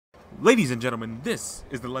Ladies and gentlemen, this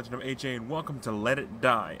is The Legend of HA, and welcome to Let It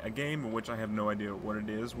Die, a game in which I have no idea what it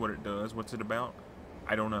is, what it does, what's it about.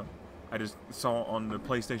 I don't know. I just saw it on the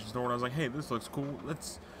PlayStation Store and I was like, hey, this looks cool,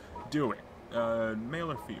 let's do it.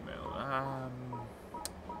 Male or female?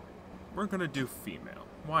 We're gonna do female.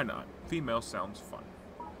 Why not? Female sounds fun.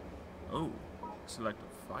 Oh, select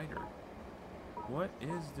a fighter. What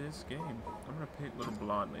is this game? I'm gonna pick little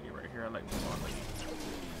blonde lady right here. I like the blonde lady.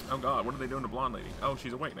 Oh god, what are they doing to blonde lady? Oh,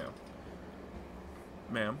 she's awake now.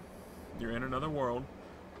 Ma'am, you're in another world.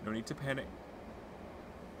 No need to panic.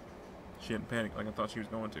 She didn't panic like I thought she was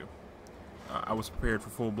going to. I was prepared for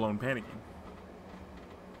full-blown panicking.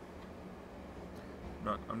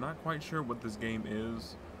 I'm not quite sure what this game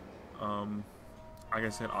is. Like I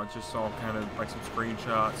said, I just saw kind of like some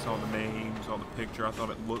screenshots, saw the name, saw the picture. I thought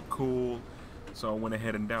it looked cool, so I went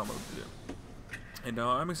ahead and downloaded it. And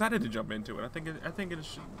I'm excited to jump into it. I think it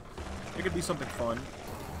could be something fun.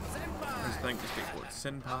 Just thank the skateboard.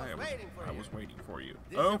 Senpai, I was waiting for you.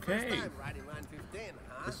 Okay.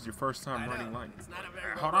 This is your first time riding line.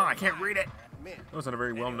 Hold on, I can't read it. That wasn't a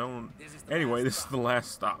very well known. Anyway, this is the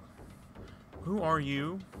last stop. Who are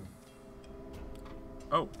you?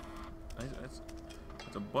 Oh, that's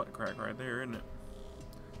a butt crack right there, isn't it?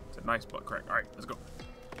 It's a nice butt crack. All right, let's go.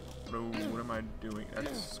 What am I doing?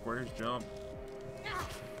 That's squares jump.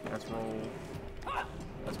 That's roll.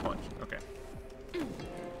 That's punch. Okay.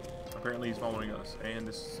 Apparently he's following us, and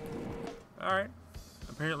this. All right.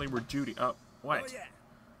 Apparently we're Judy. Oh, what? Oh yeah.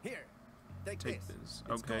 Here, take this.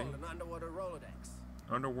 Okay. It's called an underwater Rolodex.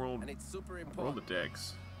 Underworld And it's super important.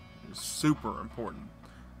 Rolodex. It's super important.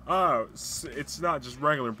 Oh, it's not just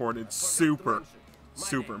regular important. It's super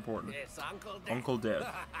important. Yes, Uncle Death. Uncle Death.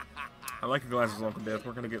 I like your glasses, Uncle Death.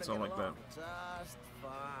 We're gonna get something like that. Just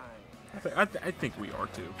fine. I think we are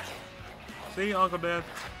too. See, Uncle Death.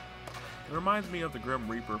 It reminds me of the Grim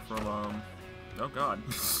Reaper from oh God.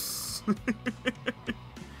 It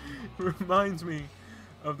reminds me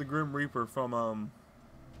of the Grim Reaper from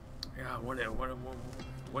yeah, what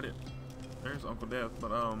it? There's Uncle Death,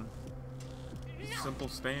 but Simple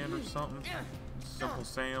Stan or something. Simple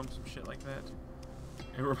Sam, some shit like that.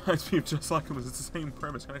 It reminds me of just like him. It's the same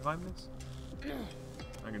premise. Can I climb this?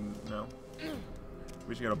 I can no.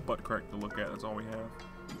 We just got a butt crack to look at. That's all we have.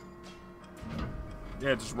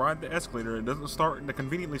 Yeah, just ride the escalator. It doesn't start. It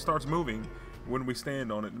conveniently starts moving when we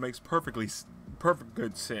stand on it. It makes perfect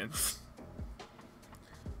good sense.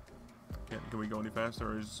 Can we go any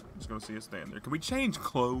faster, or is just gonna see us stand there? Can we change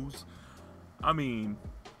clothes? I mean,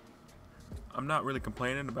 I'm not really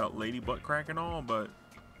complaining about lady butt crack and all, but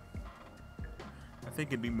I think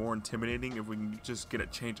it'd be more intimidating if we can just get a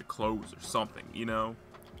change of clothes or something, you know?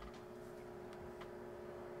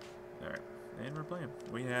 Alright, and we're playing.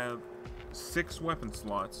 We have 6 weapon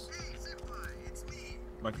slots. Hey, Senpai, it's me.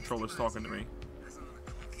 My controller's talking to me. As all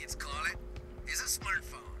the cool kids call it, is a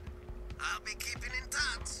smartphone. I'll be keeping in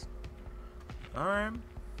touch. Alright.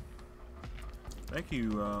 Thank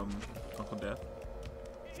you, Uncle Death.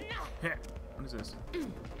 Heh. What is this?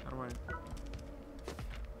 How do I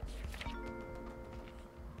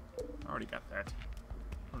already got that.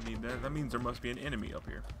 I don't need that. That means there must be an enemy up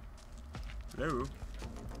here. Hello?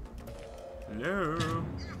 Hello?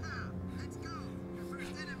 Let's go. Your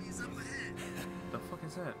first enemy is up ahead. The fuck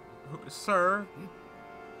is that? Sir?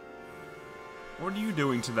 What are you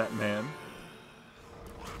doing to that man?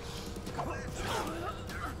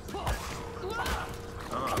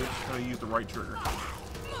 I'm just gonna use the right trigger.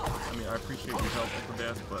 I mean, I appreciate your help, Uncle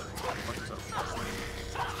Death, but fuck yourself.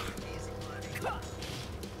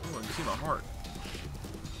 Oh, I can see my heart.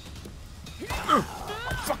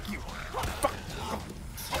 Fuck you!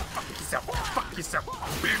 Fuck yourself! Fuck yourself!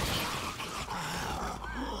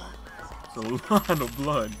 It's a lot of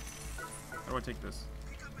blood. How do I take this?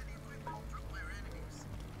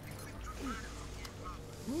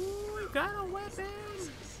 Ooh, we got a weapon!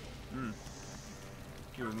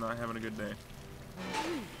 He was not having a good day.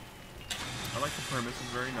 I like the premise.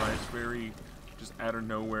 It's very nice. Very just out of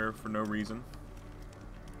nowhere for no reason.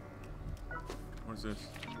 What is this?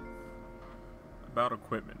 About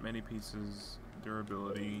equipment. Many pieces.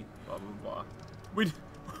 Durability. Blah, blah, blah.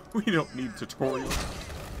 We don't need tutorials.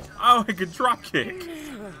 Oh, I can drop kick.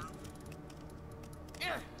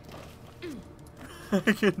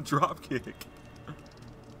 I can drop kick.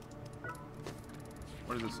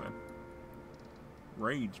 What does this say?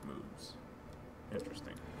 Rage moves.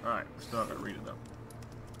 Interesting. Alright, we're still not gonna read it though.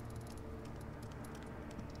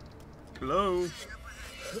 Hello?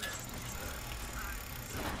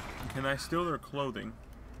 Can I steal their clothing?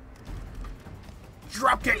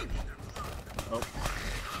 Dropkick! Oh.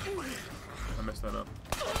 I messed that up.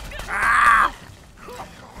 Ah!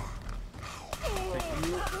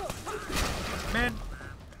 man.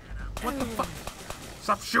 What the fuck?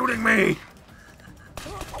 Stop shooting me!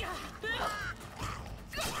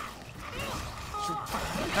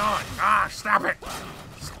 God, stop it!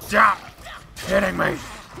 Stop hitting me!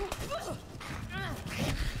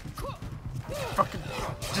 Fucking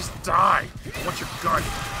just die! What's your gun?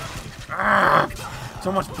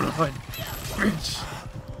 So much blood! Bitch!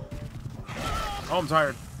 Oh, I'm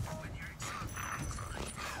tired.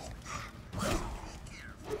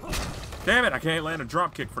 Damn it, I can't land a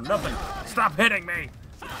drop kick for nothing. Stop hitting me!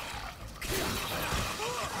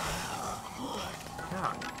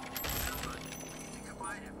 God.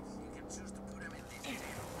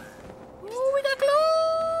 Ooh, we got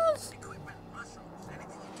clothes!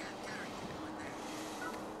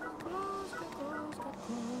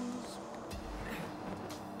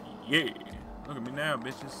 Yeah. Look at me now,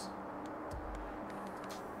 bitches.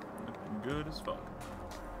 Looking good as fuck.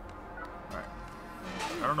 Alright.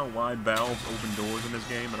 I don't know why Valve opened doors in this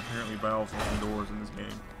game, but apparently Valve's opened doors in this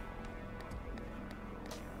game.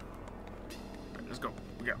 Alright, let's go.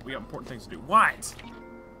 We got important things to do. What?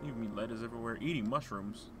 Leaving me letters everywhere. Eating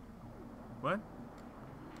mushrooms. What?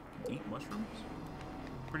 Eat mushrooms?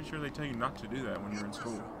 Pretty sure they tell you not to do that when you're in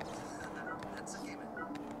school.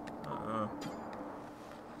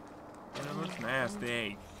 It looks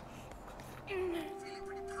nasty.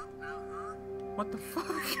 What the fuck?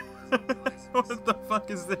 What the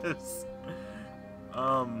fuck is this?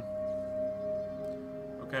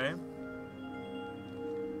 Okay.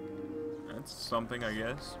 That's something, I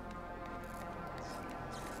guess.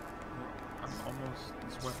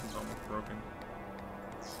 This weapon's almost broken.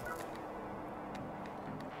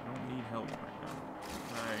 I don't need help right now.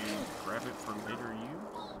 Can I grab it for later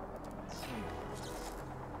use?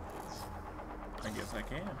 I guess I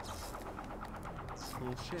can.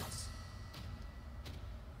 Cool shits.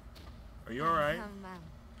 Are you alright?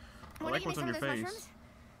 I like what's on your face.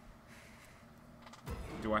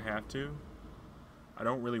 Do I have to? I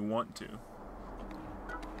don't really want to.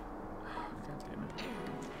 God damn it.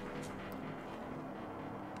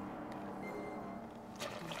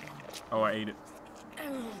 Oh, I ate it.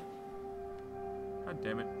 God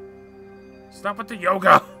damn it. Stop with the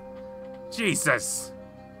yoga! Jesus!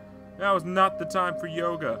 That was not the time for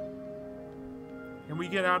yoga. Can we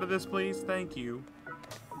get out of this, please? Thank you.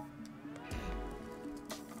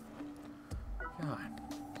 God.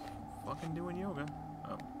 Fucking doing yoga.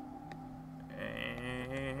 Oh.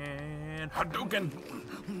 And Hadouken!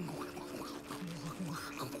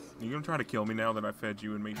 Are you gonna try to kill me now that I fed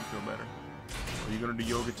you and made you feel better? Are you gonna do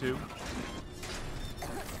yoga too?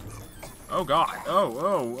 Oh god.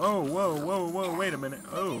 Whoa, wait a minute.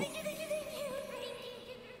 Oh.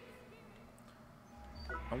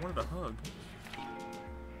 I wanted a hug.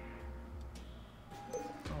 Oh,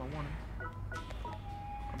 I wanted.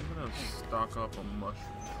 I'm gonna stock up on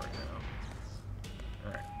mushrooms right now.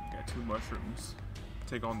 Alright, got 2 mushrooms.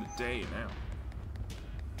 Take on the day now.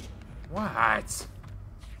 What?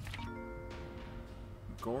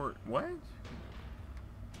 What?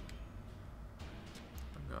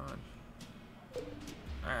 Oh god.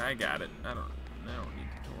 I got it. I don't need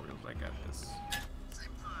tutorials. I got this.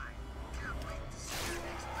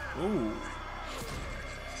 Ooh.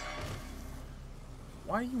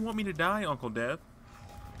 Why do you want me to die, Uncle Dev?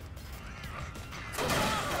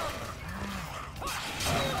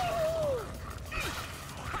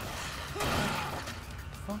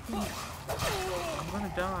 Fucking. I'm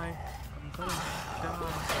gonna die.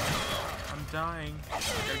 I'm dying. I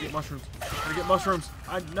gotta get mushrooms.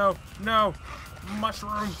 No.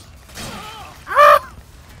 Mushrooms. Ah!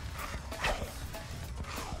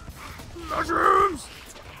 Mushrooms!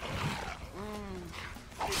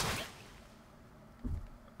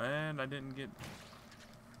 And I didn't get...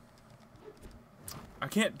 I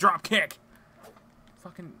can't drop kick!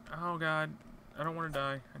 Fucking... Oh god. I don't want to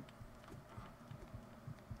die.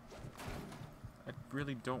 I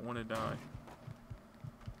really don't want to die.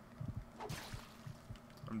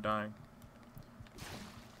 I'm dying.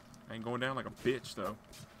 I ain't going down like a bitch, though.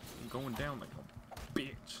 I'm going down like a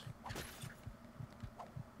bitch.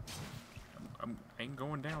 I ain't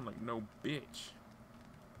going down like no bitch.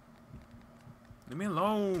 Leave me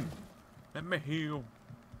alone. Let me heal.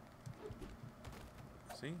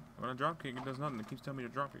 See? When I drop kick, it does nothing. It keeps telling me to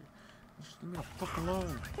drop kick. Just leave me the fuck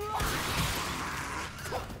alone.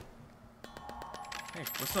 Hey,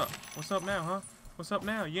 what's up? What's up now, huh? What's up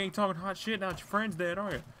now? You ain't talking hot shit now that your friend's dead,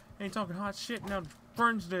 are you? You ain't talking hot shit now that your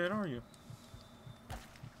friend's dead, are you?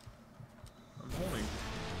 I'm holding.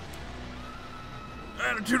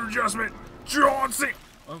 Attitude adjustment! John C.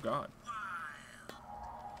 Oh god.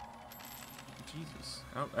 Jesus.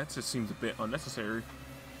 Oh, that just seems a bit unnecessary.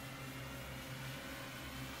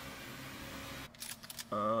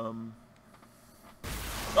 Oh,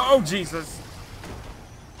 Jesus!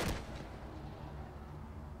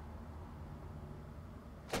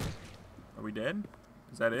 Are we dead?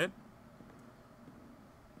 Is that it?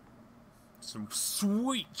 Some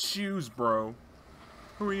sweet shoes, bro.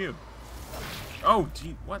 Who are you? Oh,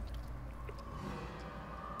 gee, what?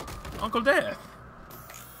 Uncle Death.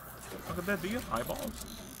 Uncle Death, do you have eyeballs?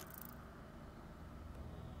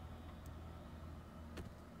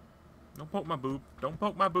 Don't poke my boob. Don't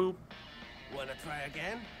poke my boob. Wanna try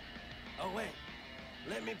again? Oh wait,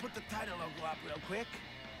 let me put the title logo up real quick.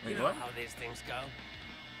 Wait, You know what? how these things go.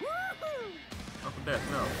 Uncle Death,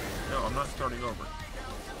 no. No, I'm not starting over.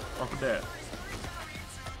 Uncle Death.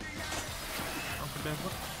 Uncle Death,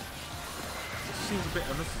 what? This seems a bit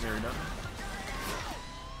unnecessary, doesn't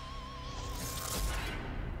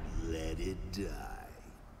it? Let it die.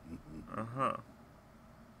 Uh-huh.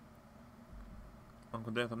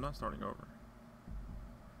 Uncle Death, I'm not starting over.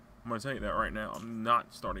 I'm gonna tell you that right now. I'm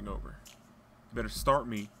not starting over. You better start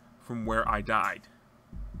me from where I died.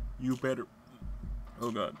 You better...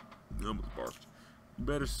 Oh, God. I almost barfed. You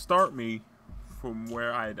better start me from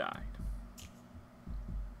where I died.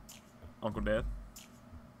 Uncle Death.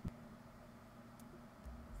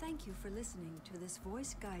 Thank you for listening to this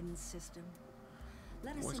voice guidance system.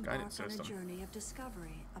 Let us Voice embark guidance on a system. journey of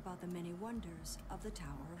discovery about the many wonders of the Tower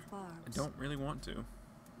of I Barbs. don't really want to. It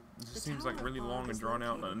The just seems Tower like of really Barb long and is drawn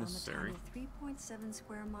out and located on the unnecessary. tiny 3.7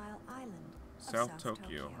 square mile island of South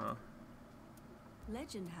Tokyo, huh?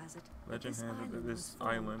 Legend has it Legend that has it that this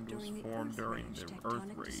island was formed during the Earth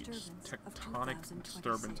Rage tectonic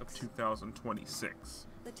disturbance of 2026.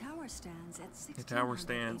 The tower stands at The tower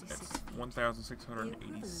stands at 1,686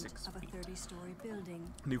 1,686 of a feet. 30-story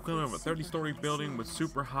building. The equivalent of a with 30-story super-high building with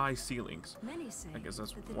ceilings. super high ceilings. Many say I guess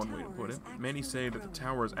that's that the one way to tower put is it. Many actually say that the growing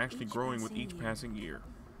tower is with actually each growing with passing each year. passing year.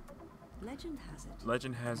 Legend has it.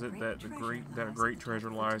 Legend has it that a great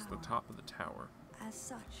treasure lies at the top of the tower. As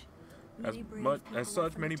such,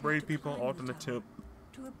 many brave people often attempt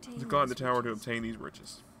to climb the tower to obtain these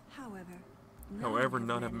riches. However,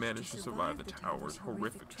 None have managed to survive the tower's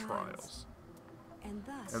horrific trials.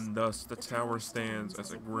 And thus, the tower stands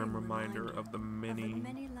as a grim reminder of the many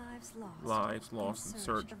lives lost in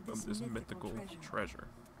search of this mythical treasure.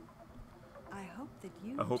 I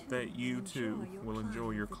hope that you too will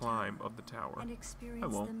enjoy your climb of the tower. I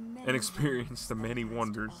won't. And experience the many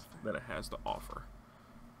wonders that it has to offer.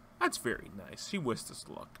 That's very nice. She wished us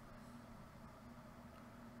luck.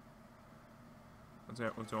 What's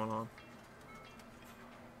that? What's going on?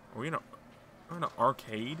 Are we in an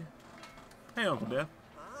arcade? Hey, Uncle Death.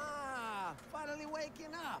 Ah, finally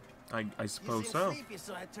waking up. I suppose You so. seem sleepy,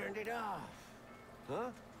 so I turned it off. Huh?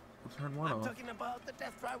 Turn one I'm off. talking about the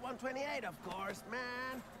Death Drive 128, of course,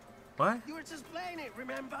 man. What? You were just playing it,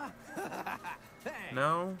 remember? Hey,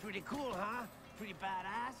 No. Pretty cool, huh? Pretty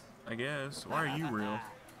badass. I guess. Why are you real?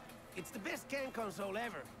 It's the best game console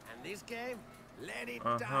ever, and this game, let it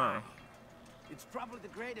Uh-huh. die. It's probably the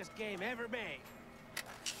greatest game ever made.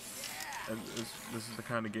 This is the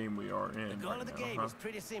kind of game we are in The goal right of the now, game huh? is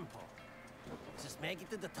pretty simple. Just make it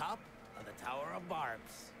to the top of the Tower of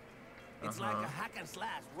Barbs. It's like a hack and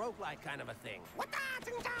slash roguelike kind of a thing.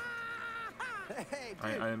 Hey,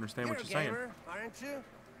 dude, I understand what you're you're a saying. gamer, aren't you?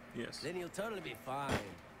 Yes. Then you'll totally be fine.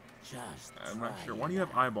 Just I'm not try sure. it Why do you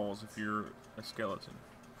have out. eyeballs if you're a skeleton?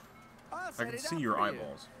 I'll I set can it see up your for you.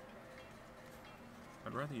 eyeballs.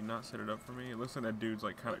 I'd rather you not set it up for me. It looks like that dude's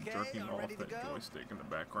like kind of Okay, jerking all off ready to that go? joystick in the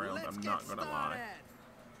background. Let's I'm get not gonna lie. started.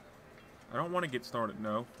 I don't want to get started.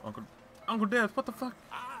 No, Uncle Death, what the fuck?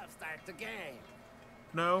 I'll start the game.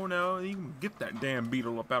 No, you can get that damn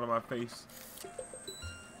beetle up out of my face.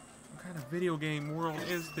 What kind of video game world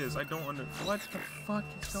is this? I don't under. What the fuck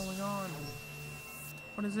is going on?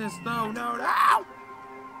 What is this? No!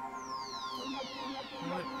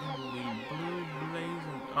 What in the blue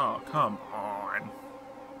blazing? Oh, come on!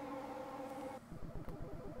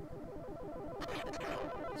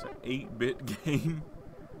 It's an 8-bit game.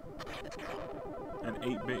 An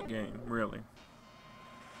 8-bit game, really.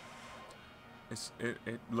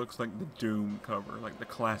 It looks like the Doom cover, like the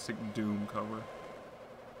classic Doom cover.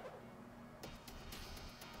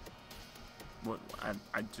 What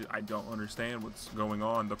I don't understand what's going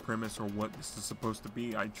on, the premise or what this is supposed to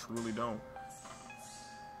be. I truly don't.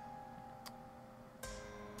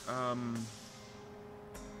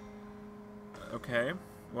 Okay,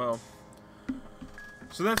 well,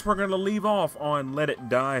 so that's where we're gonna leave off on Let It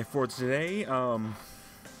Die for today.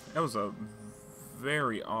 That was a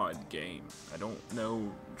very odd game. I don't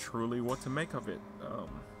know truly what to make of it.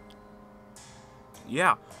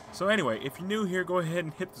 yeah. So anyway, if you're new here, go ahead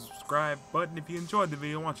and hit the subscribe button. If you enjoyed the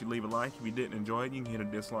video, why don't you leave a like. If you didn't enjoy it, you can hit a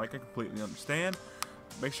dislike. I completely understand.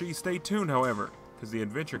 Make sure you stay tuned, however, because the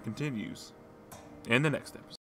adventure continues in the next episode.